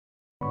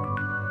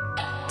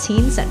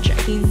Teen-centric.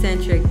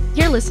 Teen-centric.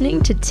 You're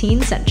listening to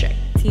Teen-centric.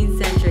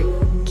 Teen-centric.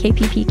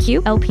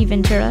 KPPQ, LP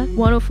Ventura,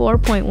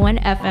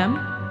 104.1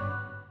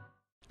 FM.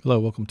 Hello,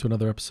 welcome to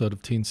another episode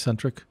of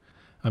Teen-centric.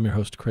 I'm your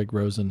host, Craig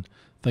Rosen.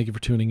 Thank you for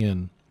tuning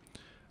in.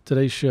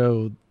 Today's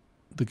show,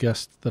 the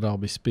guest that I'll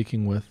be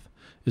speaking with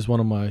is one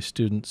of my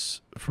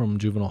students from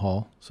Juvenile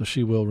Hall, so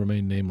she will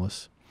remain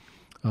nameless.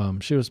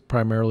 She was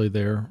primarily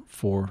there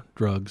for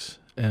drugs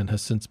and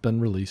has since been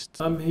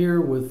released. I'm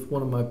here with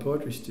one of my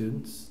poetry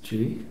students,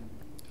 G.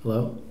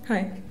 Hello.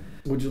 Hi.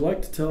 Would you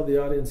like to tell the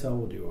audience how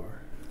old you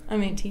are?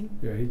 I'm 18.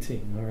 You're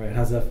 18. All right.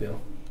 How's that feel?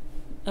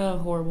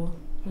 Horrible.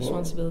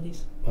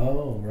 Responsibilities.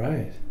 Oh,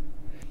 right.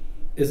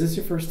 Is this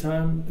your first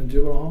time in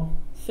Juvenile Hall?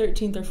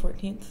 13th or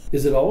 14th.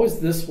 Is it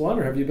always this one,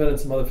 or have you been in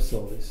some other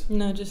facilities?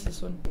 No, just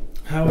this one.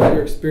 How has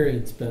your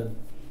experience been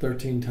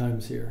 13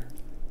 times here?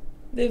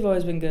 They've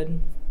always been good.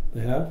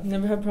 They have?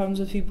 Never had problems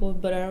with people,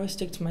 but I always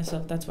stick to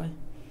myself, that's why.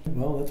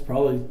 Well, that's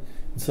probably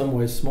in some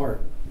ways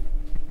smart.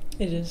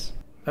 It is.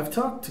 I've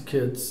talked to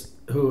kids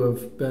who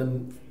have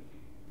been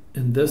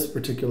in this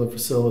particular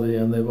facility,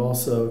 and they've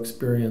also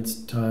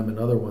experienced time in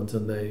other ones,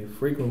 and they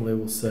frequently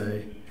will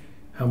say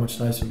how much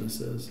nicer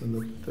this is, and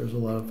that there's a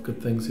lot of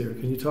good things here.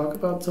 Can you talk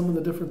about some of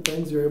the different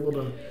things you're able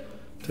to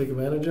take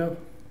advantage of?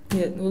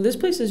 Yeah, well, this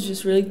place is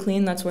just really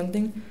clean, that's one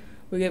thing.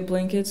 We get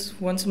blankets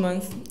once a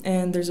month,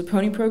 and there's a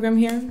pony program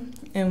here,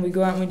 and we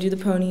go out and we do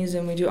the ponies,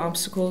 and we do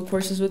obstacle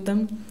courses with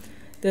them.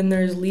 Then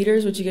there's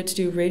leaders, which you get to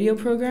do radio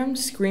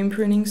programs, screen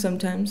printing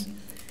sometimes,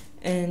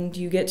 and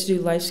you get to do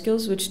life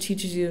skills, which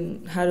teaches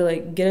you how to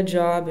get a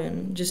job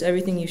and just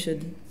everything you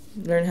should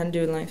learn how to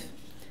do in life.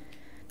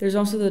 There's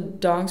also the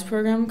dogs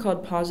program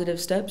called Positive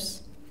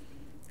Steps,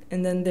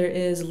 and then there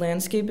is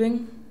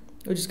landscaping,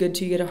 which is good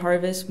too. You get to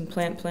harvest and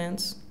plant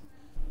plants.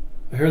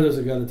 I hear there's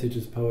a guy that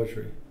teaches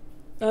poetry.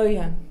 Oh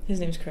yeah, his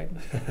name's Craig.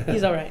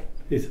 He's all right.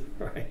 He's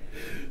all right.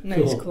 No,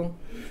 cool. He's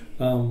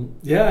cool.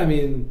 Yeah, I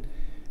mean,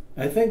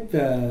 I think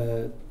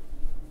that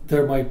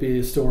there might be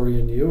a story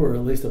in you, or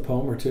at least a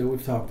poem or two.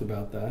 We've talked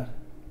about that.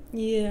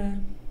 Yeah.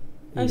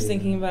 I was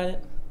thinking about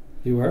it.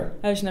 You were?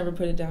 I just never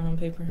put it down on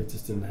paper. It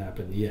just didn't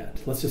happen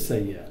yet. Let's just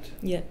say yet.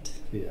 Yet.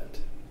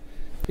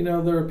 You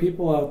know, there are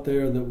people out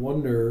there that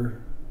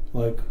wonder,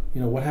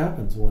 what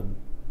happens when,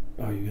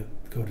 you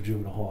go to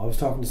Juvenile Hall. I was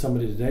talking to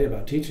somebody today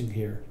about teaching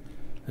here,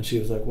 and she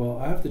was like, well,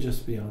 I have to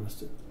just be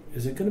honest.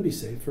 Is it going to be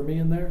safe for me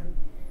in there?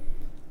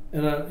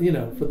 And,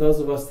 for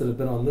those of us that have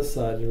been on this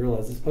side, you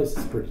realize this place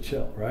is pretty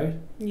chill, right?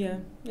 Yeah,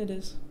 it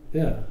is.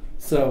 Yeah.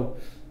 So,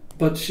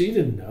 but she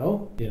didn't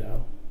know,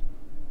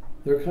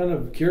 They're kind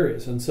of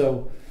curious. And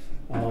so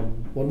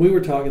when we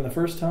were talking the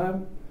first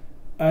time,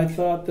 I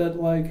thought that,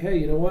 hey,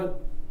 you know what?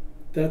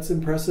 That's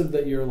impressive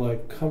that you're,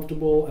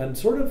 comfortable and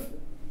sort of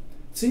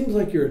seems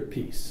like you're at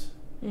peace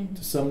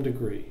to some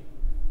degree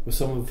with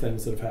some of the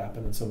things that have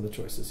happened and some of the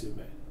choices you've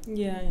made.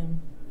 Yeah, I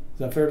am. Is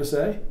that fair to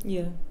say?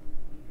 Yeah.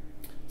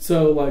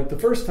 So, the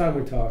first time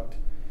we talked,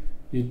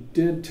 you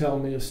did tell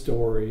me a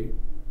story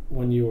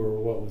when you were,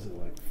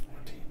 14?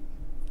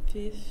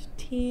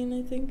 15,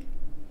 I think.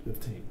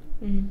 15.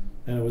 Mm-hmm.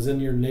 And it was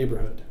in your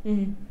neighborhood.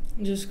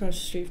 Mm-hmm. Just across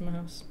the street from my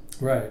house.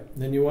 Right.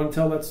 Then you want to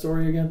tell that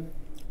story again?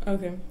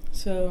 Okay.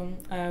 So,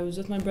 I was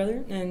with my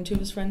brother and two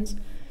of his friends,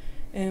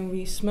 and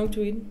we smoked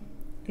weed,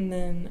 and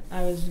then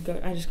I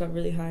just got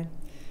really high.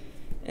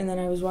 And then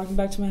I was walking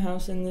back to my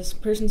house, and this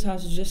person's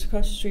house is just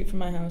across the street from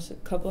my house, a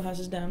couple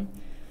houses down.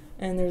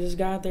 And there was this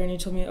guy out there, and he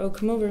told me, oh,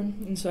 come over.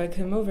 And so I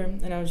came over,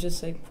 and I was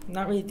just,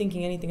 not really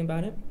thinking anything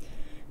about it.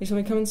 He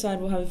told me, come inside,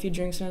 we'll have a few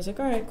drinks. And I was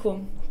like, all right,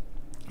 cool.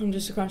 I'm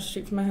just across the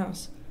street from my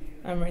house.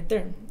 I'm right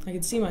there. I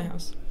could see my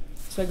house.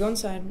 So I go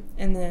inside,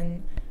 and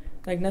then,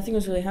 nothing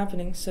was really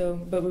happening.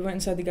 But we went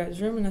inside the guy's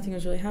room, and nothing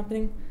was really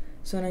happening.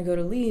 So then I go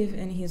to leave,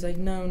 and he's like,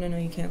 no,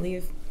 you can't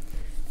leave.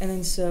 And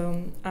then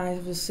so I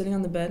was sitting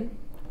on the bed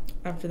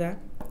after that,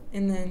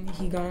 and then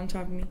he got on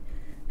top of me.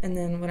 And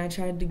then when I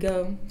tried to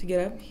get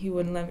up, he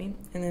wouldn't let me.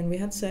 And then we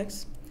had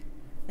sex.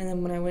 And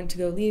then when I went to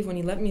go leave, when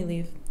he let me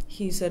leave,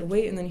 he said,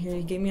 wait, and then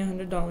he gave me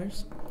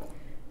 $100.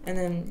 And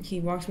then he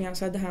walked me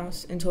outside the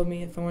house and told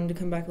me if I wanted to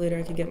come back later,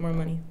 I could get more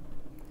money.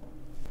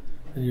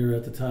 And you were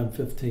at the time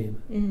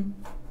 15. Mm-hmm.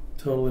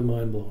 Totally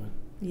mind-blowing.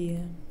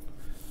 Yeah.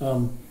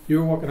 You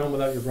were walking home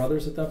without your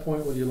brothers at that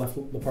point when you left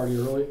the party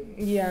early?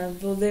 Yeah,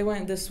 well, they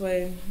went this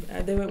way.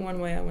 They went one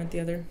way, I went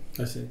the other.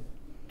 I see.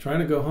 Trying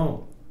to go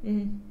home.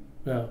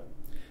 Mm-hmm. Yeah.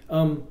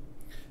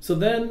 So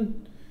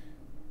then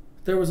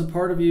there was a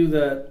part of you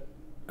that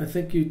I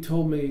think you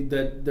told me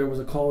that there was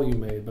a call you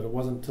made, but it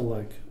wasn't to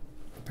a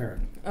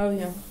parent. Oh,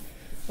 yeah.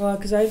 Well,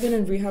 because I had been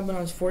in rehab when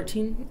I was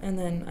 14, and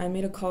then I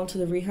made a call to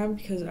the rehab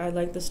because I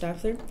liked the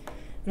staff there,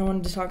 and I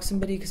wanted to talk to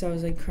somebody because I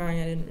was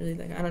crying. I didn't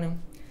really I don't know.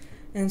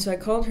 And so I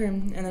called her,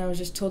 and then I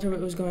told her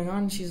what was going on,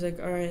 and she's like,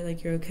 all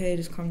right, you're okay,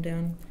 just calm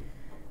down.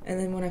 And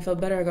then when I felt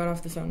better, I got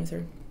off the phone with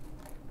her.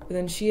 But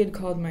then she had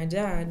called my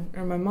dad,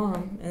 or my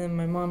mom, and then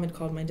my mom had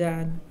called my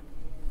dad.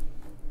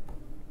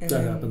 And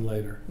that happened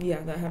later.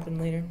 Yeah, that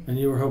happened later. And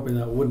you were hoping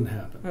that wouldn't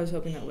happen. I was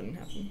hoping that wouldn't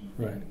happen.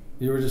 Right.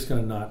 You were just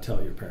going to not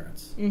tell your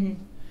parents.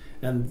 Mm-hmm.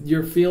 And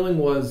your feeling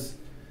was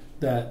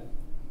that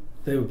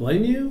they would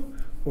blame you,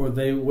 or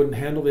they wouldn't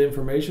handle the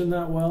information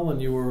that well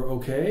and you were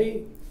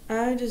okay?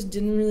 I just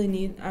didn't really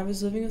need... I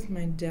was living with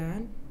my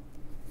dad,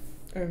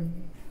 or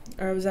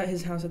I was at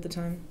his house at the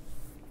time,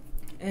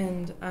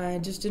 and I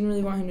just didn't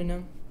really want him to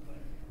know,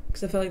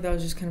 because I felt like that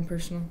was just kind of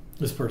personal.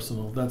 It's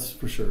personal, that's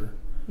for sure.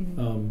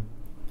 Mm-hmm.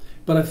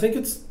 But I think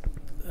it's,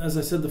 as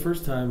I said the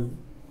first time,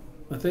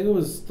 I think it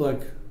was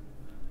like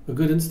a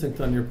good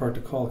instinct on your part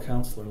to call a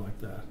counselor like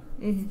that.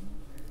 Mm-hmm.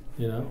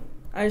 You know?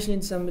 I just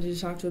need somebody to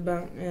talk to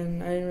about,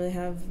 and I didn't really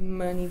have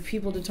many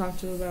people to talk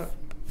to it about.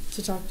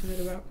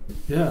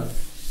 Yeah,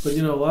 but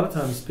a lot of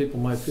times people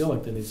might feel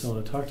like they need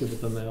someone to talk to,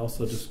 but then they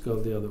also just go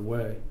the other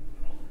way.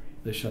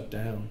 They shut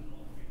down,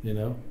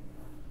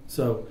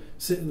 So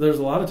see, there's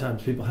a lot of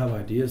times people have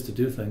ideas to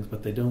do things,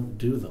 but they don't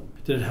do them.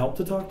 Did it help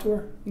to talk to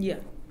her? Yeah.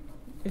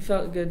 It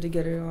felt good to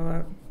get it all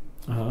out.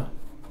 Uh-huh.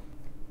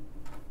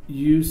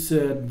 You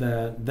said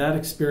that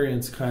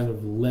experience kind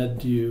of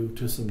led you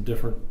to some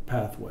different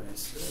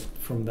pathways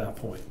from that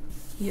point.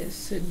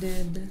 Yes, it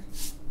did.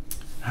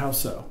 How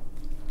so?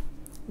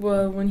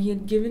 Well, when he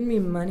had given me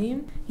money,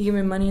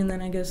 and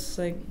then I guess,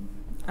 I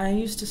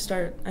used to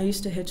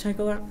hitchhike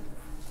a lot.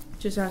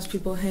 Just ask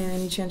people, hey,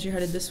 any chance you're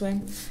headed this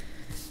way?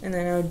 And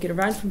then I would get a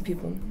ride from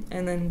people.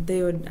 And then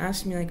they would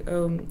ask me,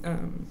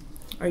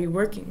 are you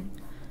working?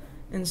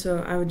 And so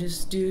I would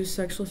just do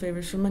sexual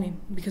favors for money,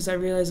 because I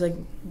realized,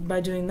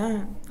 by doing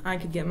that, I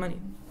could get money.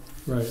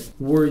 Right.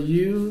 Were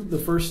you, the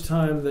first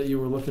time that you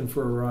were looking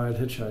for a ride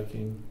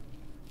hitchhiking,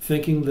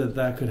 thinking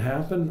that could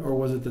happen, or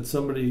was it that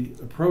somebody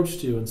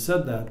approached you and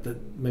said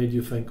that made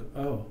you think,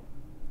 oh?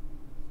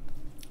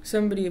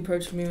 Somebody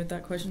approached me with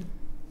that question.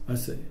 I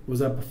see. Was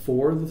that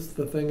before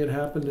the thing had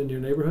happened in your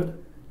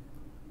neighborhood?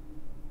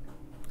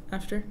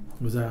 After?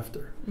 It was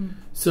after. Mm.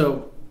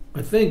 So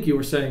I think you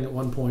were saying at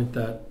one point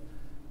that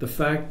the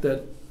fact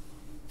that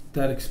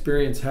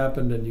experience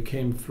happened and you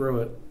came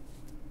through it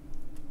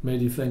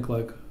made you think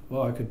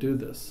well, I could do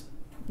this.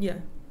 Yeah.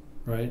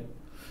 Right?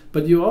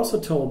 But you also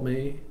told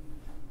me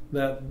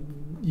that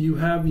you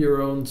have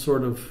your own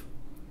sort of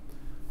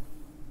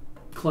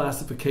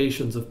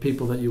classifications of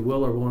people that you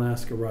will or won't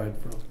ask a ride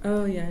from.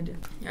 Oh, yeah, I do.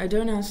 I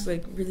don't ask,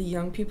 really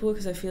young people,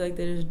 because I feel like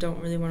they just don't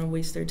really want to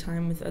waste their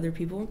time with other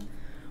people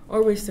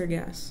or waste their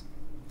gas.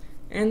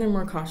 And they're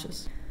more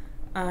cautious.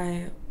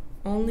 I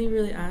only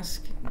really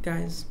ask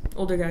guys,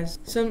 older guys.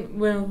 So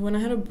when I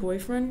had a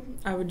boyfriend,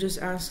 I would just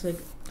ask,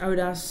 I would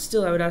ask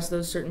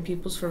those certain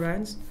peoples for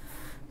rides,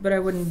 but I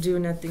wouldn't do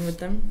nothing with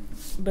them.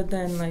 But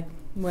then,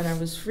 when I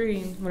was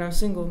free, when I was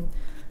single,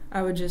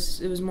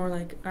 it was more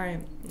all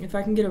right, if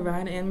I can get a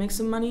ride and make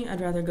some money,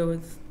 I'd rather go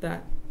with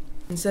that,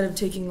 instead of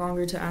taking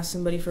longer to ask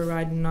somebody for a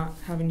ride and not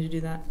having to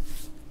do that.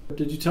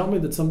 Did you tell me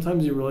that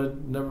sometimes you really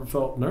never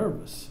felt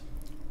nervous?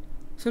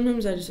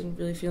 Sometimes I just didn't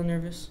really feel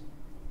nervous.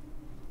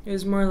 It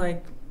was more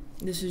I'm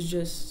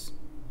just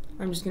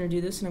going to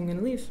do this and I'm going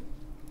to leave.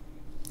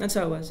 That's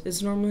how it was.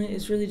 It's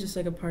really just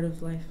a part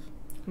of life,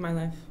 my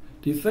life.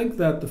 Do you think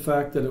that the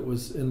fact that it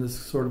was in this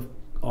sort of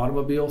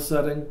automobile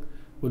setting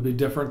would be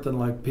different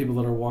than people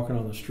that are walking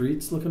on the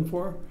streets looking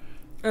for her?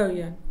 Oh,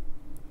 yeah.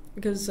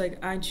 Because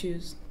I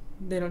choose.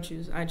 They don't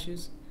choose. I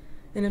choose.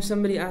 And if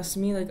somebody asks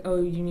me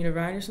oh, you need a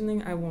ride or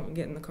something, I won't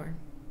get in the car.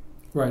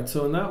 Right.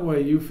 So in that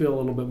way, you feel a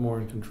little bit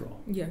more in control.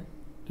 Yeah. Do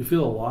you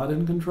feel a lot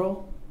in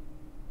control?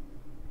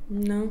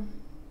 No.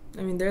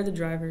 I mean, they're the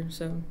driver,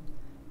 so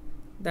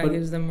that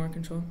gives them more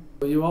control.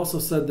 But you also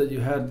said that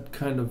you had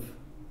kind of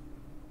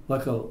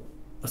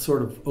a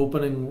sort of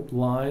opening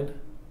line.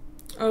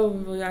 Oh,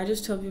 well, yeah, I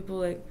just tell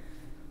people,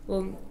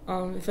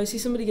 if I see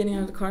somebody getting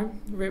out of the car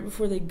right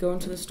before they go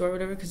into the store or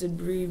whatever, because it'd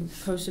be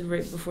posted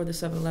right before the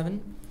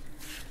 7-Eleven,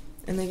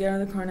 and they get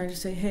out of the car and I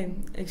just say, hey,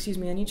 excuse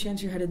me, any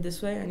chance you're headed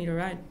this way? I need a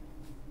ride.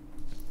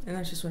 And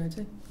that's just what I'd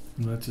say.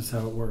 And that's just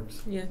how it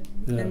works. Yeah.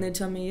 And they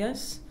tell me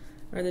yes,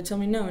 or they tell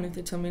me no, and if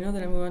they tell me no,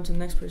 then I move on to the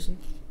next person.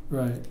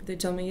 Right. If they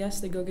tell me yes,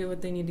 they go get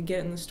what they need to get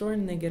in the store,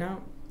 and they get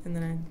out, and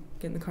then I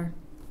get in the car.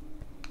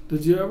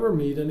 Did you ever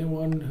meet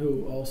anyone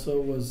who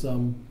also was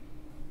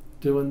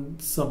doing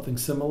something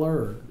similar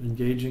or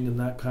engaging in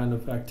that kind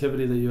of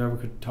activity that you ever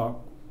could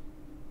talk?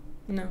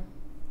 No.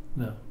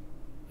 No.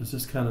 It's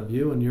just kind of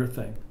you and your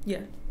thing.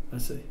 Yeah. I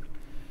see.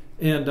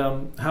 And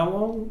how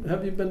long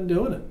have you been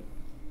doing it?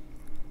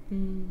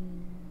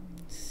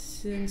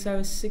 Since I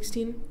was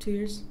 16, 2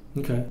 years.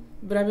 Okay.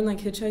 But I've been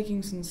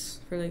hitchhiking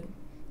for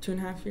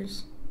 2.5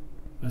 years.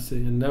 I see.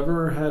 And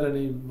never had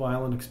any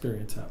violent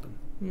experience happen?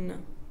 No.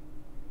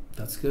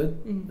 That's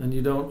good. Mm-hmm. And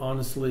you don't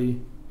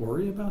honestly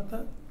worry about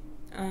that?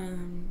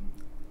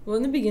 Well,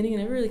 in the beginning, it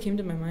never really came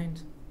to my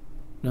mind.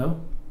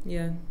 No?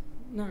 Yeah,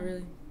 not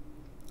really.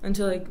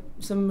 Until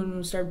someone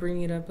would start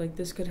bringing it up,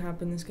 this could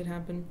happen, this could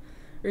happen.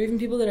 Or even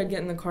people that I'd get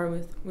in the car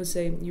with would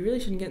say, you really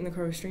shouldn't get in the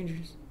car with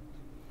strangers.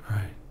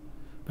 Right.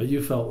 But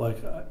you felt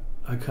like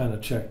I kind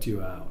of checked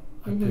you out.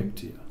 I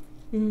picked you.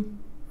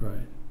 Mm-hmm.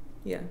 Right.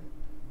 Yeah.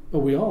 But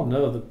we all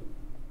know that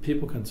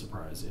people can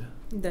surprise you.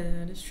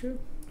 That is true.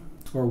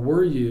 Or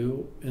were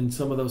you, in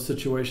some of those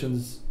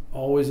situations,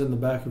 always in the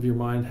back of your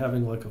mind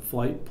having like a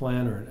flight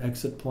plan or an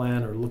exit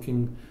plan, or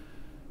looking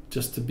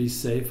just to be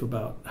safe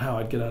about how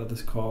I'd get out of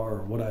this car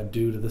or what I'd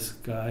do to this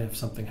guy if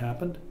something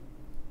happened?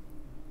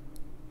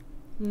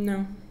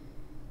 No.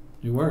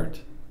 You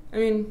weren't? I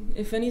mean,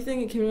 if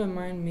anything, it came to my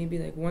mind maybe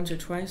like once or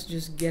twice,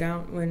 just get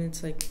out when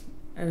it's like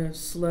at a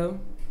slow,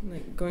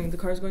 like the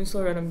car's going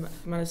slow, or I'm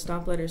at a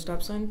stoplight or a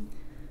stop sign,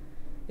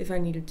 if I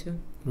needed to.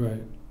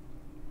 Right.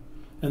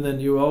 And then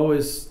you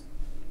always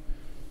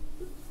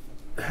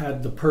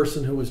had the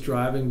person who was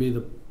driving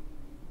be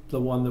the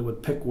one that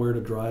would pick where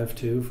to drive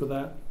to for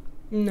that?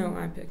 No,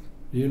 I picked.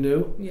 You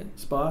knew? Yeah.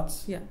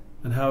 Spots? Yeah.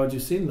 And how had you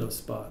seen those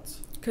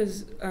spots?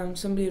 Because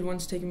somebody had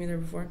once taken me there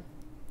before.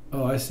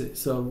 Oh, I see.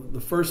 So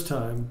the first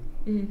time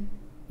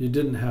you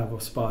didn't have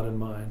a spot in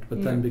mind,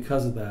 but then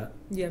because of that...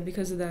 Yeah,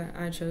 because of that,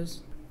 I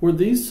chose. Were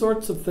these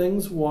sorts of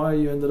things why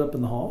you ended up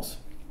in the halls?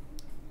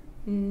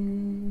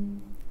 No.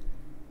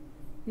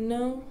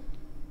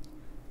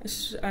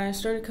 I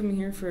started coming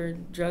here for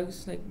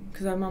drugs, like,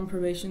 because I'm on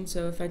probation,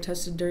 so if I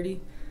tested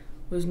dirty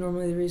was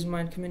normally the reason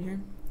why I'd come in here.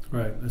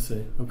 Right, I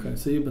see. Okay,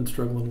 so you've been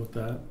struggling with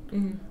that.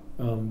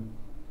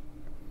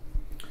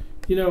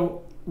 You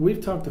know,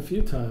 we've talked a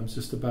few times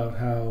just about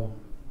how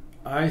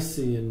I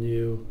see in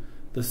you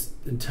this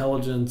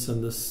intelligence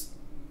and this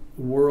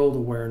world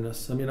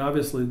awareness. I mean,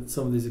 obviously,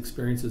 some of these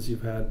experiences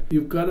you've had,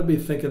 you've got to be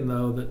thinking,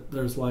 though, that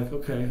there's like,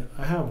 okay,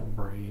 I have a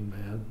brain,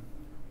 man.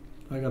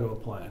 I got to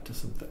apply it to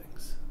some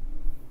things.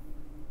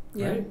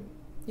 Yeah. Right?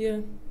 Yeah.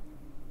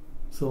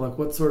 So, like,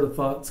 what sort of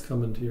thoughts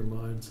come into your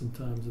mind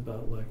sometimes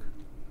about, like,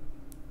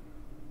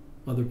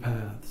 other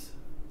paths?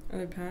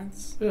 Other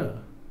paths? Yeah.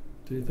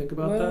 Do you think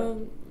about that?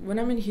 Well, when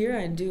I'm in here,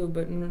 I do,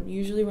 but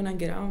usually when I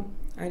get out,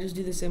 I just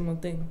do the same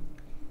old thing.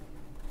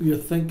 You're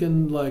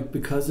thinking, like,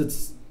 because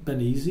it's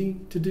been easy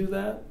to do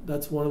that,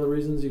 that's one of the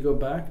reasons you go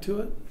back to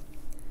it?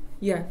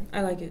 Yeah,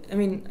 I like it. I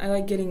mean, I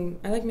like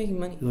making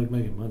money. You like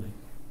making money.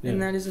 Yeah.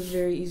 And that is a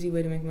very easy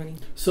way to make money.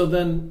 So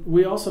then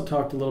we also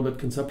talked a little bit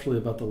conceptually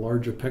about the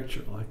larger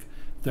picture. Like,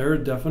 there are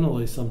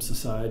definitely some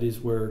societies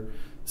where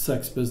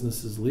sex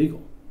business is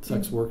legal.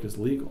 Sex work is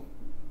legal.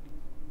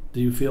 Do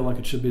you feel like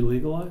it should be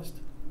legalized?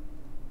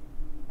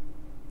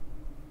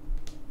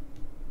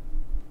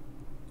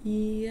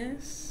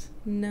 Yes.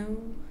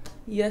 No.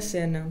 Yes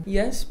and no.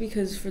 Yes,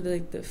 because for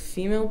the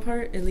female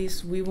part, at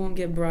least we won't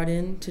get brought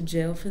in to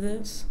jail for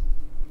this.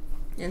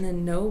 And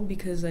then no,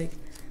 because like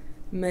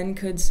men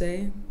could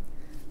say,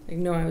 like,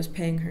 no, I was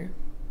paying her.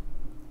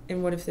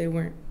 And what if they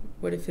weren't?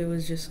 What if it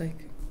was just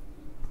like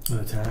an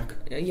attack?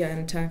 Yeah, an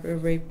attack or a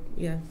rape.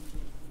 Yeah.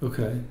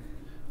 Okay.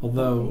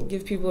 Although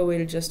give people a way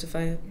to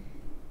justify it.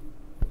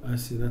 I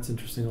see, that's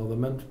interesting. Although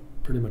men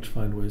pretty much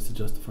find ways to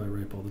justify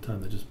rape all the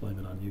time. They just blame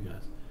it on you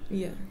guys.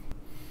 Yeah.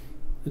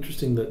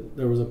 Interesting that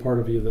there was a part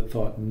of you that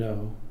thought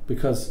no.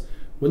 Because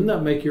wouldn't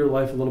that make your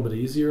life a little bit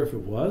easier if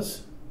it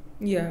was?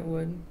 Yeah, it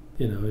would.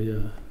 You know,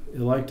 you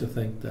like to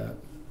think that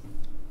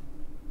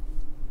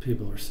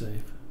people are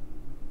safe.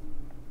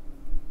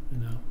 You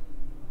know?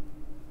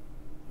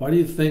 Why do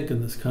you think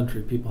in this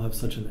country people have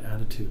such an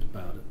attitude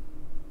about it?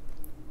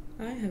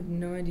 I have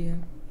no idea.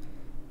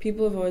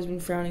 People have always been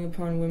frowning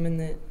upon women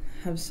that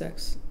have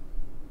sex.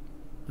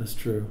 That's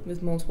true.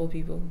 With multiple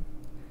people.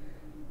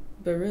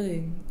 But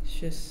really, it's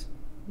just,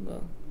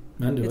 well,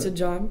 men do it's a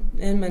job,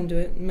 and men do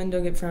it. Men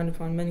don't get frowned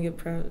upon. Men get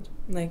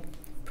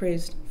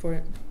praised for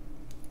it.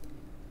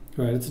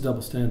 Right, it's a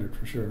double standard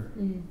for sure.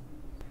 Mm-hmm.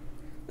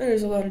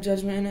 There's a lot of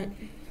judgment in it.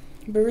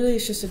 But really,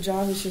 it's just a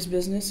job, it's just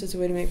business, it's a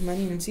way to make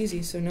money, and it's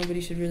easy, so nobody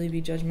should really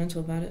be judgmental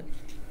about it.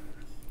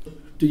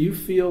 Do you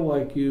feel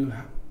like you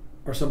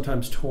are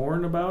sometimes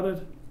torn about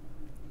it?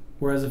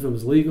 Whereas if it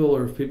was legal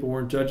or if people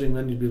weren't judging,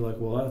 then you'd be like,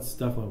 well, that's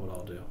definitely what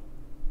I'll do.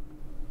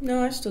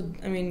 No,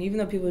 even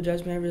though people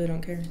judge me, I really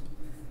don't care.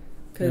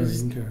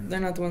 Because they're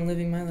not the one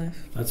living my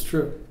life. That's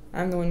true.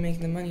 I'm the one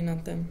making the money,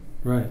 not them.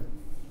 Right.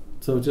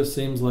 So it just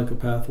seems like a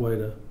pathway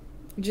to...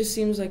 It just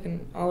seems like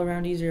an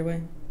all-around easier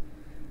way.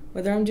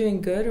 Whether I'm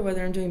doing good or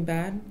whether I'm doing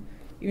bad,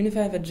 even if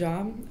I have a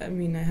job, I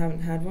mean, I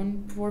haven't had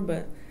one before,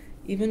 but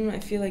even I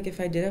feel like if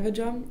I did have a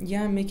job,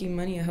 yeah, I'm making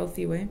money a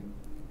healthy way.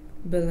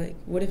 But, like,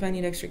 what if I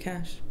need extra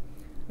cash?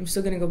 I'm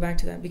still going to go back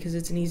to that because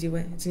it's an easy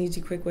way. It's an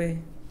easy, quick way.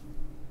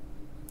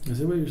 I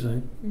see what you're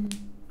saying.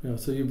 Mm-hmm. Yeah,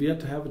 so you've yet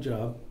to have a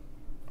job,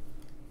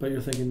 but you're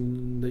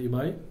thinking that you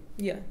might?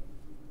 Yeah.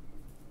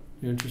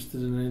 You're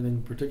interested in anything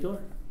in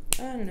particular?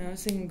 I don't know. I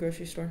was thinking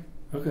grocery store.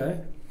 Okay.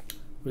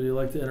 Would you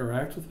like to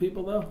interact with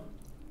people, though?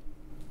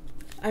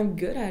 I'm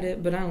good at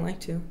it, but I don't like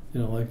to. You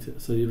don't like to?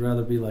 So you'd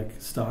rather be, like,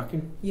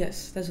 stalking?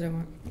 Yes, that's what I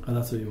want. Oh,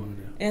 that's what you want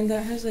to do. And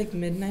that has, like,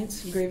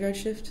 midnights, graveyard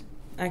shift.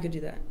 I could do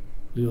that.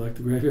 Do you like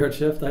the graveyard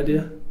shift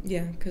idea?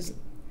 Yeah, because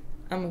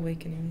I'm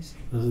awake anyways.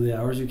 Those are the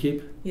hours you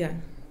keep? Yeah.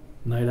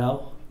 Night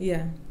owl?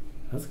 Yeah.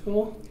 That's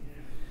cool.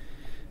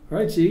 All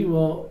right, G.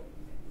 Well,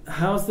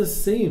 how's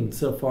this seemed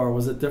so far?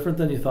 Was it different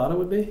than you thought it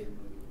would be?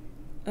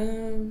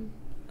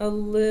 A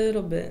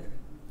little bit.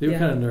 You were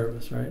kind of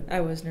nervous, right?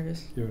 I was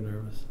nervous. You were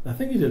nervous. I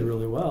think you did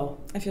really well.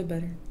 I feel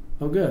better.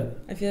 Oh, good.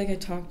 I feel like I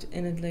talked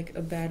in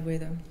a bad way,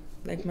 though.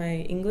 Like, my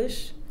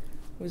English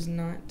was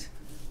not.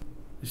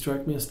 You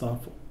strike me as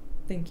thoughtful.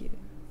 Thank you.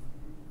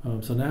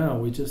 So now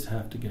we just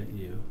have to get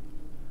you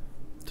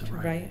to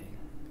write.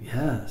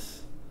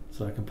 Yes.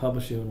 So I can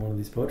publish you in one of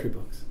these poetry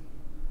books.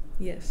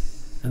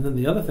 Yes. And then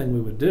the other thing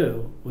we would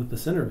do with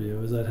this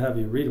interview is I'd have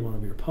you read one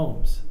of your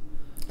poems.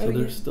 So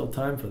there's still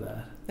time for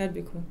that. That'd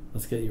be cool.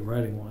 Let's get you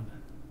writing one.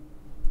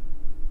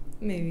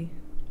 Maybe.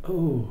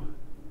 Oh,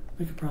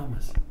 make a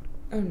promise.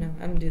 Oh no,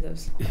 I don't do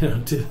those. You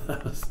don't do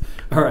those.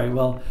 All right,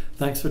 well,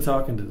 thanks for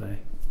talking today.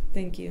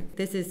 Thank you.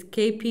 This is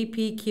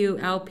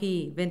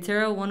KPPQ-LP,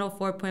 Ventura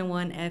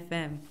 104.1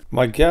 FM.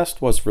 My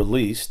guest was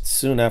released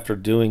soon after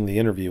doing the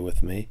interview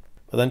with me,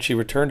 but then she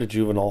returned to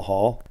juvenile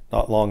hall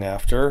not long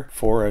after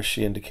for, as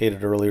she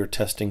indicated earlier,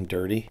 testing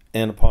dirty.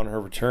 And upon her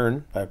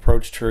return, I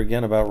approached her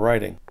again about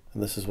writing,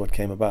 and this is what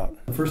came about.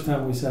 The first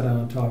time we sat down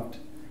and talked,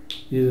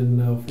 you didn't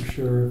know for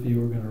sure if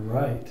you were going to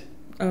write.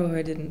 Oh,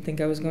 I didn't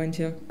think I was going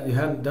to. You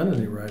hadn't done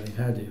any writing,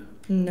 had you?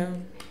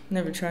 No,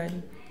 never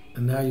tried.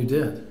 And now you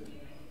did.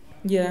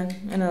 Yeah,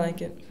 and I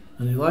like it.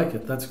 And you like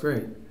it. That's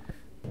great.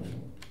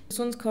 This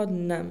one's called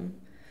Numb.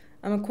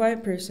 I'm a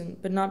quiet person,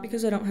 but not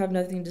because I don't have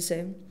nothing to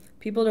say.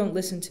 People don't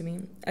listen to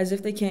me, as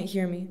if they can't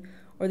hear me,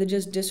 or they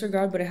just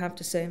disregard what I have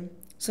to say.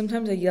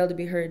 Sometimes I yell to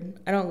be heard.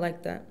 I don't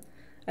like that.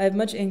 I have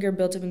much anger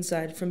built up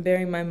inside from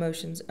bearing my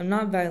emotions. I'm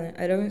not violent.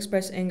 I don't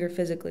express anger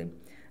physically.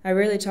 I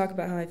rarely talk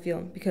about how I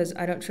feel, because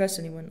I don't trust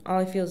anyone.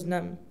 All I feel is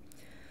numb.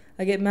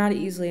 I get mad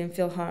easily and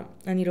feel hot.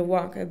 I need a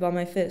walk. I ball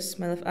my fists.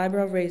 My left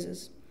eyebrow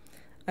raises.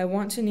 I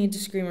want to need to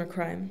scream or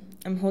cry.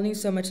 I'm holding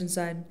so much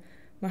inside.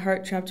 My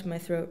heart trapped in my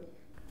throat.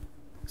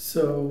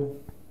 So,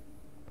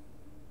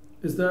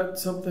 is that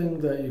something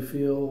that you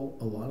feel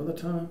a lot of the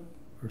time,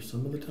 or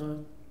some of the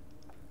time?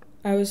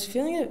 I was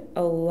feeling it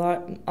a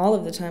lot, all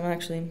of the time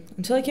actually,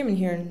 until I came in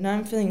here. Now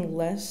I'm feeling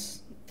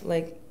less,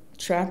 like,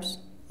 traps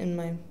in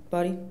my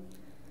body.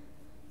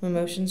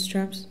 Emotions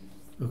traps.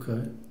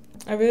 Okay.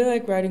 I really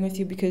like writing with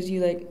you because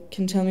you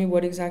can tell me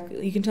what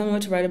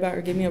to write about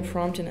or give me a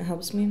prompt and it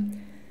helps me.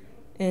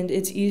 And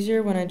it's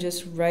easier when I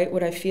just write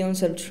what I feel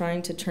instead of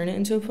trying to turn it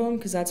into a poem,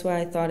 because that's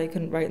why I thought I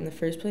couldn't write in the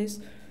first place.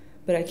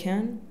 But I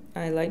can.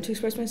 I like to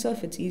express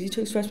myself. It's easy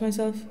to express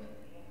myself.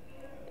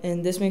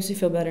 And this makes me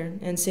feel better.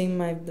 And seeing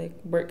my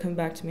work come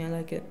back to me, I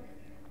like it.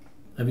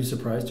 Have you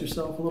surprised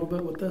yourself a little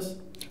bit with this?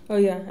 Oh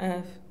yeah, I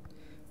have.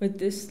 With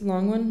this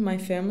long one, My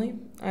Family,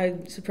 I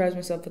surprised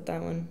myself with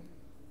that one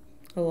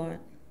a lot.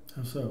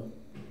 How so?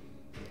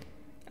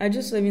 I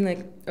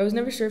was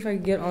never sure if I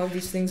could get all of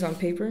these things on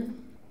paper.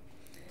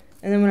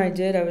 And then when I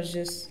did,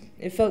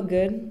 it felt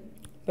good,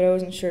 but I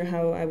wasn't sure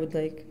how I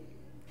would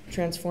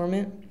transform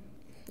it.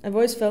 I've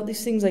always felt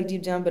these things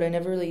deep down, but I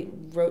never really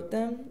wrote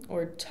them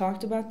or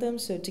talked about them,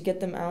 so to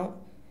get them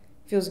out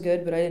feels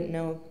good, but I didn't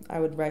know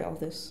I would write all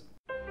this.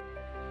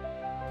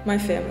 My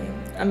family.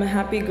 I'm a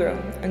happy girl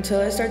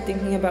until I start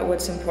thinking about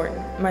what's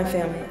important. My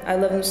family. I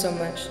love them so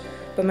much,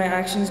 but my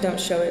actions don't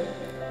show it.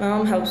 My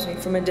mom helps me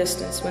from a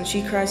distance. When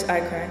she cries, I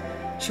cry.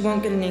 She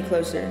won't get any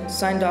closer.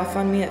 Signed off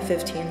on me at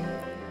 15.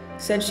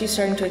 Said she's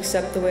starting to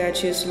accept the way I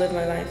choose to live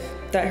my life.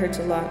 That hurts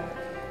a lot.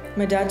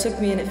 My dad took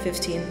me in at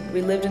 15.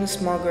 We lived in a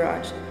small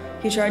garage.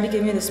 He tried to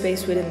give me the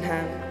space we didn't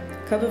have.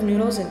 Cup of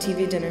noodles and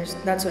TV dinners,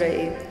 that's what I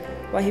ate.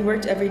 While he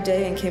worked every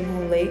day and came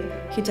home late,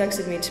 he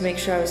texted me to make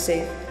sure I was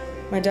safe.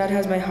 My dad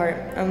has my heart.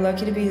 I'm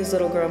lucky to be his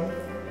little girl.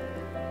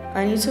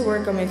 I need to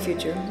work on my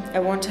future. I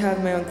want to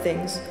have my own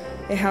things.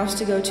 A house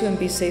to go to and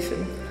be safe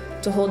in.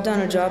 To hold down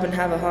a job and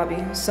have a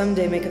hobby.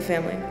 Someday make a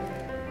family.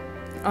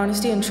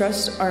 Honesty and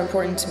trust are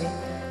important to me.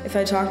 If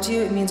I talk to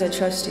you, it means I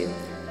trust you.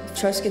 If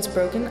trust gets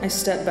broken, I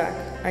step back.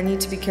 I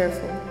need to be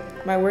careful.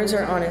 My words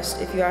are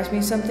honest. If you ask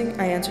me something,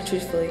 I answer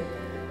truthfully.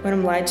 When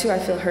I'm lied to, I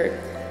feel hurt.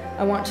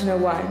 I want to know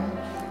why.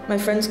 My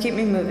friends keep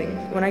me moving.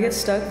 When I get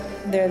stuck,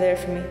 they're there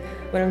for me.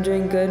 When I'm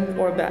doing good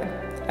or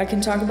bad. I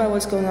can talk about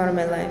what's going on in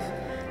my life.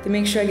 They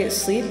make sure I get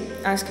sleep,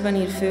 ask if I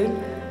need food.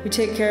 We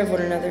take care of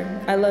one another.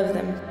 I love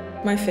them.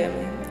 My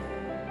family.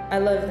 I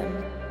love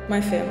them. My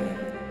family.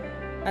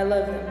 I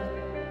love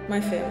them. My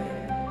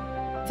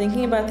family.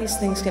 Thinking about these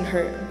things can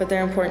hurt, but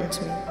they're important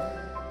to me.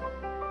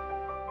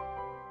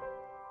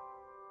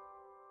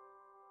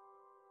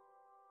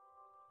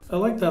 I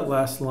like that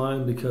last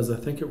line because I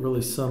think it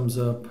really sums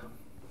up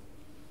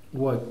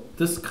what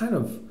this kind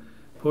of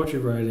poetry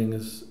writing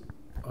is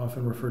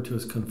often referred to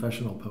as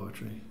confessional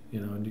poetry,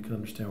 and you can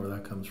understand where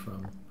that comes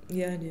from.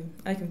 Yeah, I do.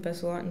 I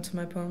confess a lot into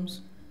my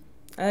poems.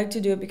 I like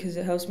to do it because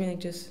it helps me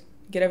just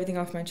get everything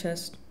off my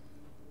chest.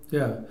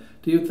 Yeah.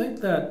 Do you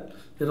think that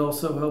it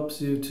also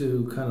helps you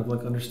to kind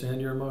of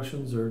understand your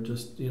emotions, or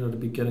just, to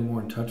be getting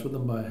more in touch with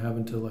them by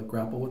having to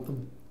grapple with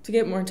them? To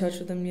get more in touch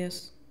with them,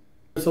 yes.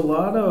 There's a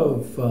lot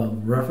of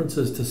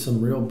references to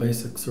some real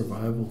basic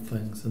survival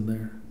things in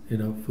there.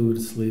 Food,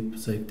 sleep,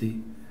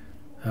 safety,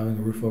 having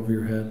a roof over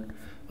your head.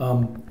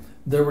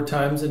 There were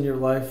times in your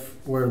life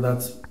where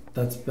that's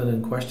been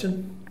in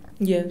question?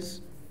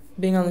 Yes.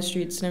 Being on the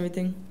streets and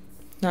everything.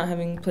 Not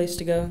having a place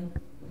to go.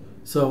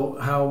 So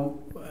how,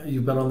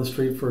 you've been on the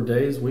street for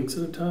days, weeks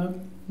at a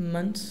time?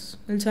 Months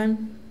at a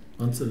time.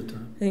 Months at a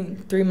time. I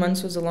think 3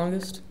 months was the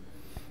longest.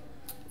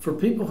 For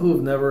people who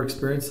have never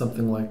experienced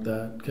something like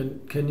that,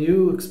 can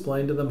you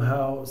explain to them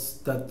how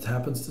that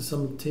happens to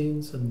some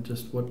teens and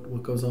just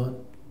what goes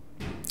on?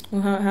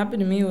 Well, how it happened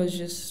to me was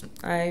just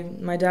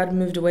my dad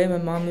moved away, my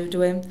mom moved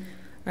away.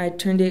 I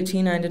turned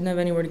 18, I didn't have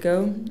anywhere to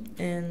go,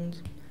 and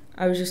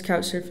I was just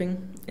couch surfing.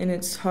 And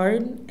it's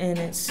hard and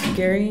it's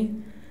scary,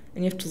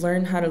 and you have to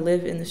learn how to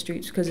live in the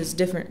streets because it's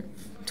different,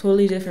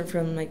 totally different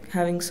from like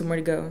having somewhere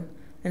to go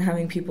and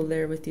having people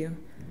there with you.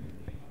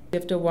 You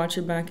have to watch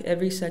your back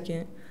every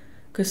second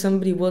because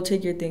somebody will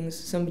take your things,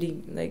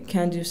 somebody like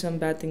can do some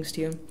bad things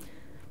to you.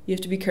 You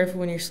have to be careful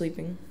when you're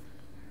sleeping.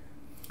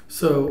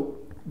 So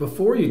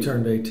before you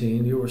turned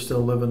 18, you were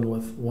still living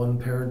with one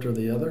parent or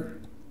the other?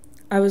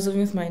 I was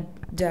living with my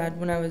dad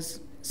when I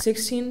was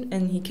 16,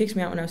 and he kicked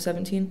me out when I was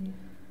 17.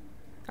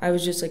 I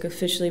was just like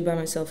officially by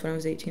myself when I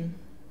was 18.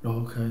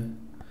 Oh, okay.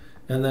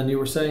 And then you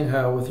were saying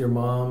how with your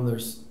mom,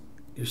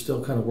 you're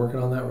still kind of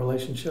working on that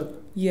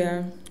relationship?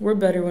 Yeah, we're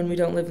better when we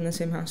don't live in the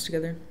same house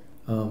together.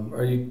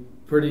 Are you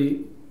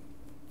pretty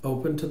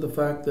open to the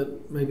fact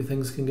that maybe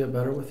things can get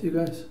better with you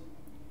guys?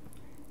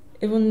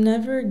 It will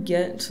never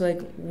get to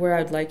like where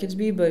I'd like it to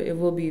be, but it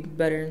will be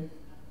better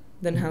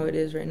than how it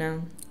is right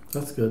now.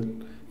 That's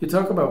good. You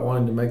talk about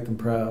wanting to make them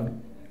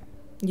proud.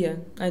 Yeah,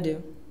 I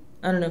do.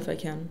 I don't know if I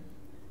can.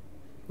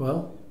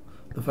 Well,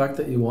 the fact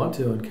that you want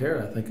to and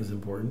care, I think, is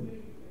important.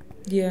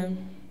 Yeah.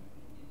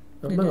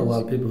 I've met a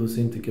lot of people who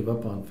seem to give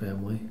up on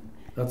family.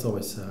 That's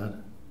always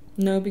sad.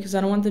 No, because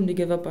I don't want them to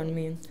give up on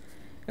me.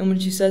 And when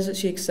she says that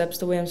she accepts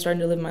the way I'm starting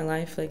to live my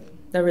life, like,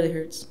 that really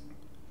hurts.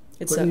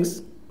 It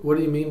sucks. What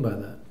do you mean by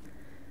that?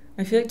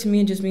 I feel like to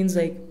me it just means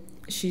like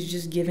she's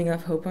just giving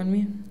up hope on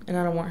me, and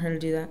I don't want her to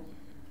do that.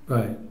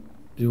 Right.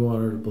 Do you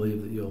want her to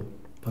believe that you'll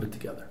put it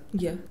together?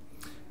 Yeah.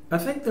 I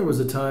think there was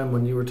a time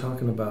when you were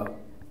talking about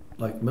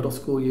like middle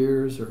school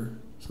years or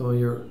some of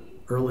your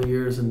early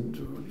years,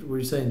 and were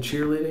you saying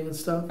cheerleading and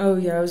stuff? Oh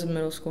yeah, I was in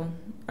middle school.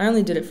 I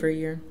only did it for a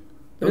year,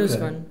 but it was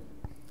fun.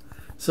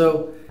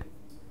 So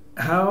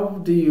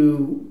how do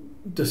you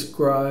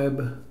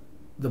describe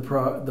the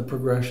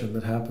progression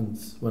that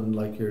happens when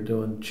like you're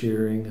doing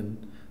cheering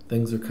and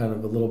things are kind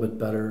of a little bit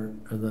better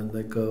and then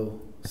they go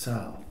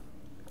south?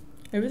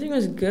 Everything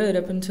was good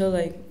up until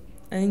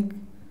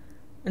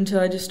until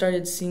I just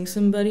started seeing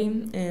somebody,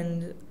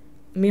 and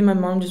me and my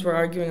mom just were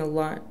arguing a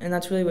lot, and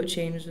that's really what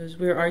changed. Was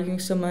we were arguing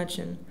so much,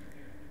 and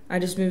I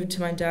just moved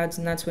to my dad's,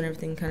 and that's when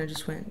everything kind of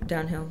just went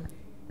downhill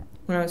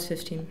when I was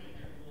 15.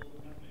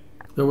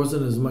 There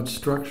wasn't as much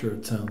structure,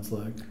 it sounds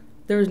like.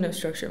 There was no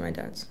structure at my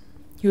dad's.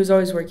 He was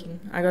always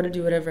working. I got to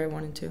do whatever I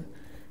wanted to.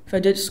 If I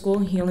ditched school,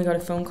 he only got a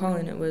phone call,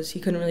 and he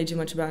couldn't really do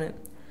much about it.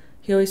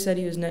 He always said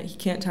he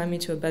can't tie me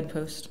to a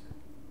bedpost.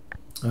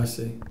 I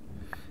see.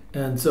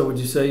 And so would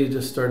you say you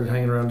just started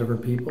hanging around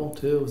different people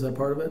too? Was that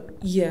part of it?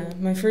 Yeah.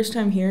 My first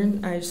time here,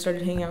 I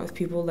started hanging out with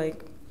people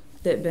like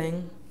that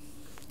bang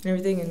and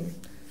everything. And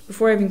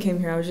before I even came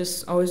here, I was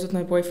just always with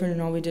my boyfriend,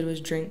 and all we did was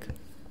drink.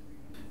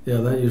 Yeah,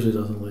 that usually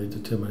doesn't lead to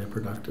too many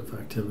productive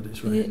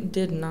activities, right? It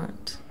did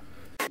not.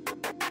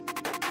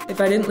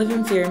 If I didn't live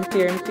in fear, if I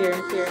didn't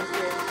live in fear,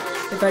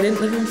 if I didn't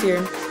live in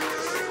fear,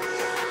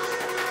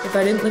 if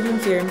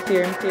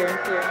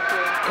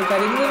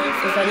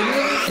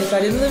I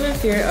didn't live in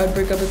fear, I would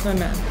break up with my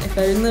man. If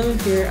I didn't live in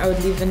fear, I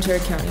would leave Ventura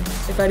County.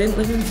 If I didn't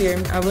live in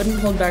fear, I wouldn't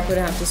hold back what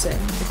I have to say.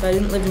 If I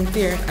didn't live in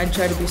fear, I'd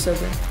try to be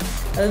sober.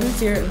 I live in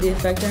fear of the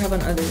effect I have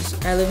on others.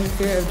 I live in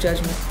fear of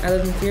judgment. I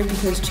live in fear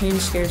because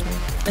change scares me.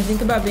 I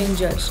think about being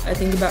judged. I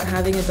think about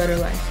having a better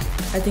life.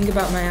 I think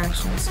about my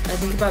actions. I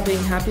think about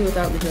being happy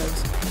without the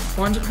drugs. I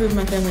want to prove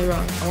my family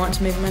wrong. I want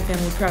to make my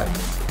family proud.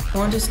 I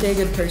want to stay a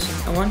good person.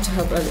 I want to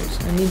help others.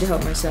 I need to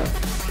help myself.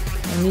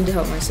 I need to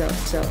help myself.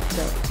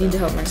 Need to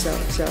help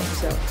myself.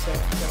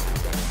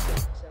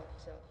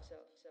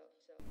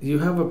 You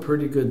have a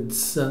pretty good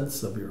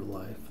sense of your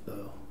life,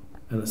 though,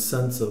 and a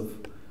sense of,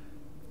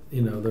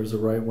 there's a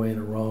right way and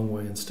a wrong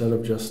way, instead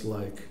of just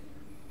like,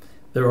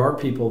 there are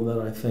people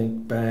that I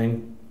think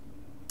bang,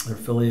 they're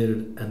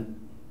affiliated, and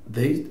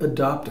they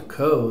adopt a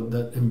code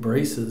that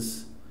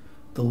embraces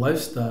the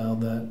lifestyle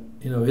that,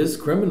 is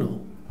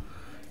criminal.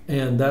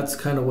 And that's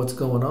kind of what's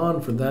going on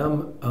for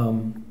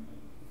them.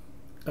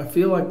 I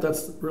feel like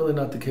that's really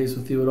not the case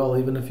with you at all.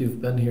 Even if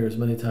you've been here as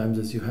many times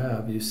as you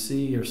have, you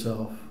see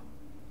yourself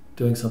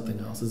doing something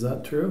else. Is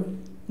that true?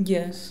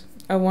 Yes.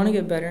 I want to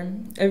get better.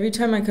 Every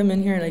time I come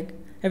in here,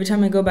 every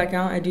time I go back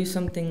out, I do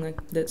something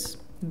that's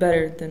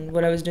better than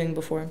what I was doing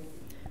before.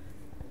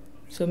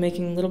 So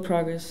making little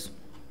progress.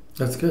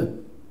 That's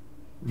good.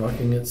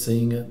 Marking it,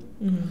 seeing it.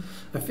 Mm-hmm.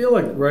 I feel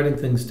like writing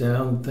things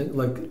down,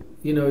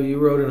 you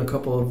wrote in a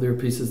couple of your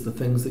pieces the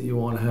things that you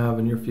want to have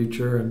in your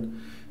future,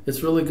 and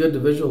it's really good to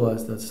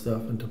visualize that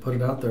stuff and to put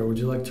it out there. Would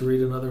you like to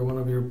read another one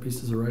of your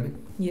pieces of writing?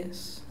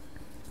 Yes.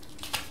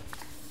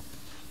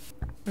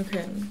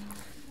 Okay.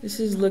 This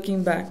is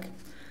looking back.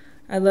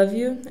 I love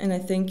you, and I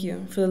thank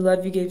you for the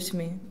love you gave to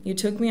me. You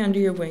took me under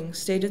your wing,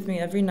 stayed with me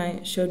every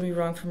night, showed me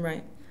wrong from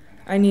right.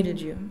 I needed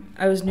you.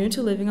 I was new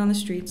to living on the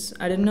streets.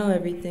 I didn't know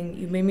everything.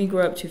 You made me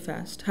grow up too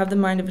fast, have the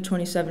mind of a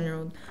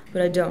 27-year-old,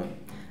 but I don't.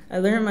 I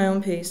learn at my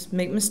own pace,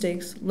 make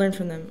mistakes, learn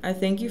from them. I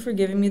thank you for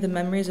giving me the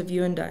memories of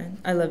you and I.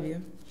 I love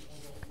you.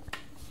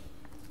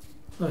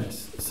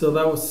 Nice. So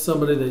that was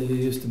somebody that you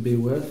used to be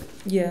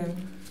with? Yeah.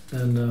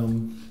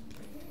 And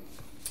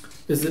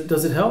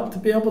does it help to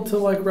be able to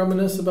like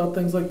reminisce about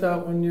things like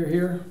that when you're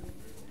here?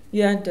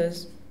 Yeah, it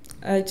does.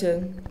 I like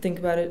to think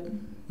about it.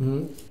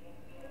 Mm-hmm.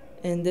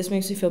 And this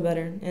makes me feel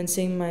better. And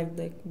seeing my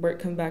work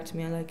come back to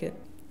me, I like it.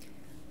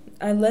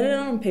 I let it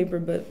out on paper,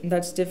 but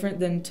that's different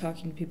than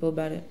talking to people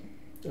about it.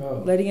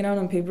 Oh. Letting it out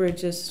on paper, it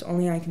just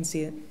only I can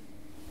see it.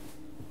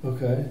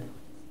 Okay.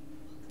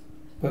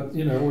 But,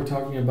 we're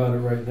talking about it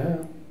right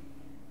now.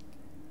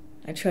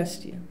 I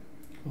trust you.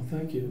 Well,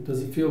 thank you.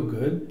 Does it feel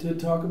good to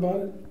talk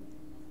about it?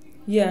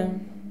 Yeah,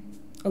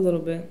 a little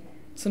bit.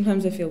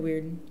 Sometimes I feel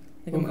weird.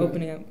 Like I'm Okay.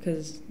 opening up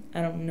because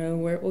I don't know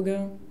where it will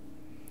go.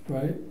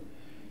 Right.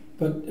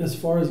 But as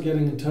far as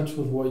getting in touch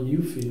with what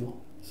you feel,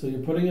 so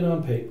you're putting it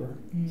on paper,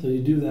 so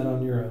you do that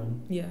on your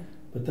own. Yeah.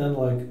 But then,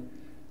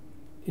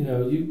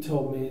 you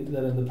told me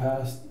that in the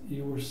past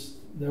there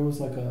was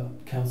like a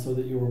counselor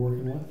that you were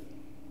working with.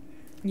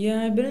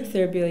 Yeah, I've been in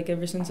therapy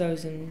ever since I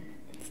was in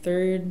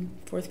 3rd,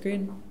 4th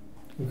grade.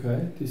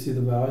 Okay. Do you see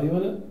the value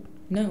in it?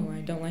 No,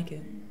 I don't like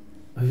it.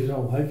 Oh, you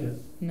don't like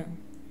it? No.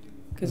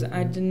 Because Okay.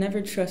 I did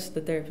never trust the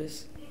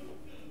therapist.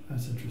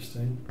 That's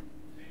interesting.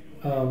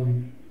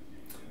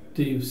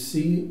 Do you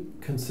see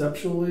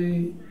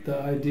conceptually the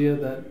idea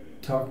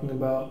that talking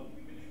about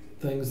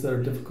things that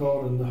are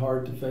difficult and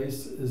hard to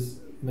face is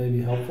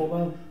maybe helpful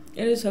though?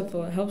 It is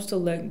helpful. It helps to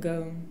let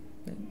go.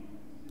 It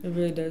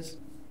really does.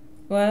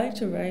 Well, I like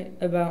to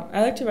write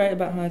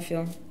about how I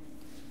feel.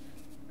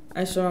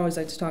 I just don't always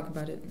like to talk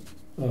about it.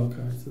 Oh,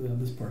 okay, so then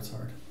this part's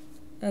hard.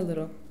 A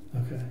little.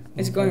 Okay.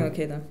 It's Well, going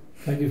okay though.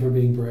 Thank you for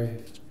being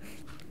brave.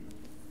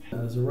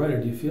 As a writer,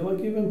 do you feel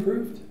like you've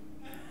improved?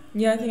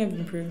 Yeah, I think I've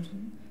improved.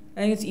 I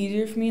think it's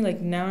easier for me.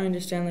 Now I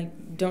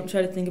understand, don't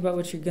try to think about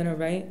what you're gonna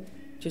write.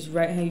 Just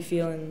write how you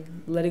feel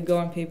and let it go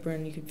on paper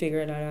and you can figure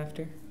it out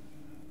after.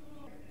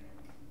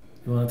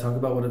 You want to talk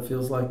about what it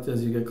feels like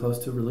as you get close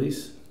to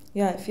release?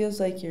 Yeah, it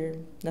feels like you're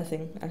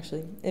nothing,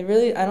 actually.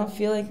 I don't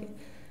feel like,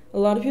 a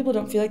lot of people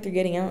don't feel like they're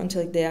getting out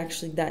until they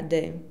actually, that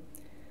day.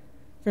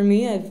 For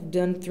me, I've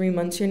done 3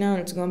 months here now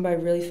and it's gone by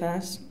really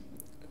fast.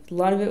 A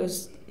lot of it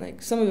was,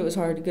 some of it was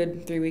hard, a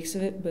good 3 weeks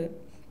of it, but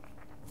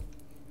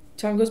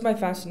time goes by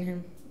fast in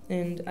here.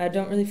 And I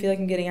don't really feel like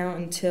I'm getting out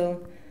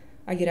until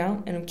I get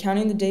out. And I'm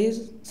counting the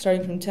days,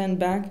 starting from 10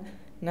 back.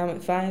 Now I'm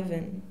at 5,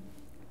 and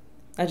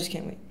I just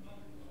can't wait.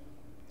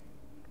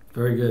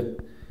 Very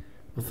good.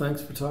 Well,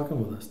 thanks for talking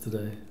with us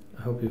today.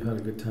 I hope you've had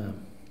a good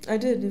time. I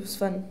did. It was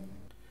fun.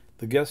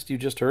 The guest you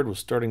just heard was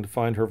starting to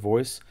find her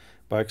voice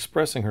by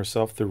expressing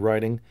herself through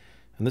writing,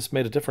 and this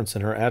made a difference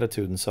in her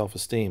attitude and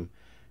self-esteem.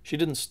 She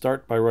didn't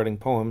start by writing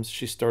poems,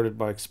 she started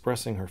by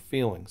expressing her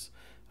feelings.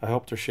 I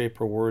helped her shape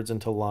her words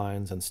into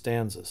lines and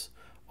stanzas.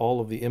 All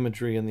of the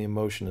imagery and the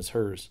emotion is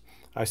hers.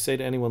 I say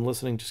to anyone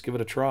listening, just give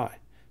it a try.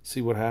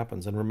 See what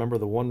happens. And remember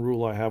the one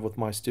rule I have with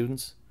my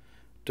students?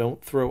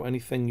 Don't throw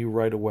anything you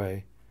write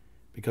away,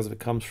 because if it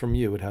comes from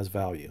you, it has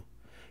value.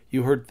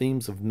 You heard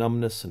themes of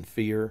numbness and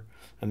fear,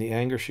 and the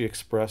anger she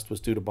expressed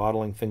was due to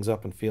bottling things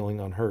up and feeling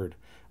unheard.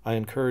 I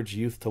encourage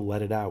youth to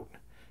let it out,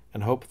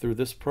 and hope through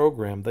this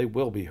program they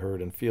will be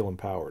heard and feel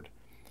empowered.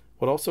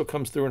 What also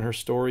comes through in her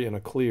story in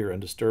a clear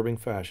and disturbing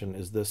fashion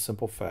is this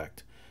simple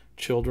fact.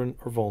 Children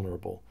are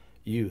vulnerable.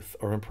 Youth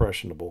are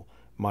impressionable.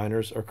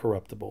 Minors are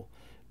corruptible.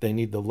 They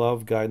need the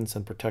love, guidance,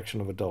 and protection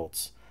of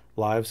adults.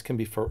 Lives can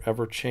be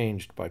forever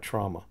changed by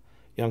trauma.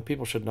 Young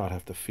people should not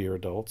have to fear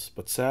adults,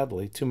 but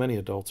sadly, too many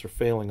adults are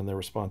failing in their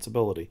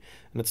responsibility.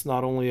 And it's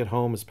not only at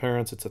home as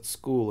parents, it's at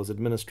school as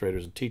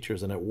administrators and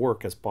teachers, and at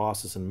work as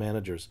bosses and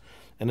managers,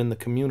 and in the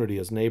community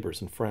as neighbors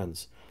and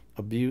friends.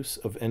 Abuse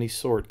of any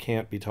sort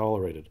can't be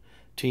tolerated.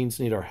 Teens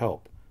need our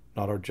help,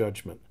 not our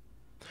judgment.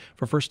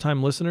 For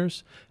first-time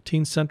listeners,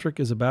 Teen-Centric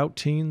is about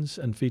teens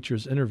and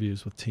features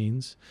interviews with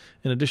teens.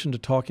 In addition to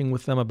talking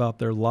with them about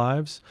their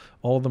lives,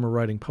 all of them are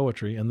writing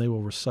poetry, and they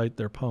will recite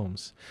their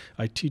poems.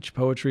 I teach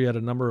poetry at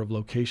a number of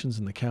locations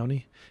in the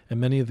county, and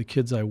many of the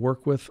kids I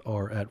work with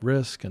are at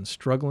risk and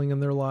struggling in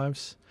their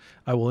lives.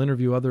 I will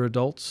interview other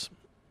adults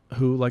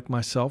who, like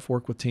myself,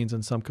 work with teens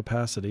in some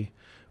capacity,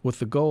 with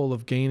the goal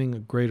of gaining a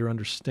greater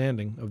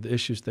understanding of the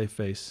issues they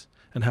face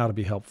and how to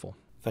be helpful.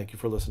 Thank you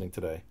for listening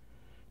today.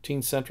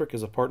 Teen-Centric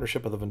is a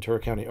partnership of the Ventura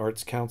County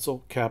Arts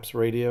Council, CAPS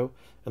Radio,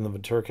 and the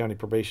Ventura County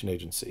Probation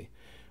Agency.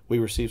 We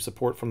receive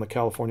support from the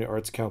California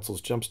Arts Council's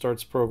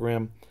Jumpstarts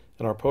program,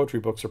 and our poetry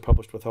books are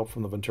published with help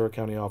from the Ventura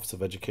County Office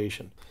of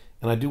Education.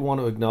 And I do want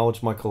to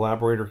acknowledge my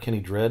collaborator,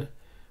 Kenny Dredd,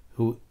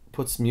 who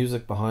puts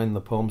music behind the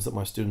poems that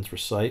my students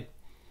recite.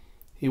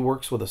 He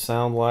works with a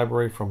sound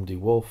library from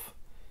DeWolf,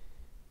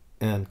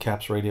 and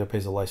CAPS Radio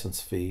pays a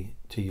license fee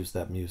to use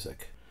that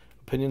music.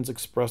 Opinions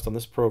expressed on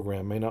this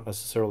program may not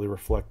necessarily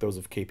reflect those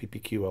of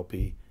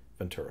KPPQ-LP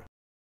Ventura.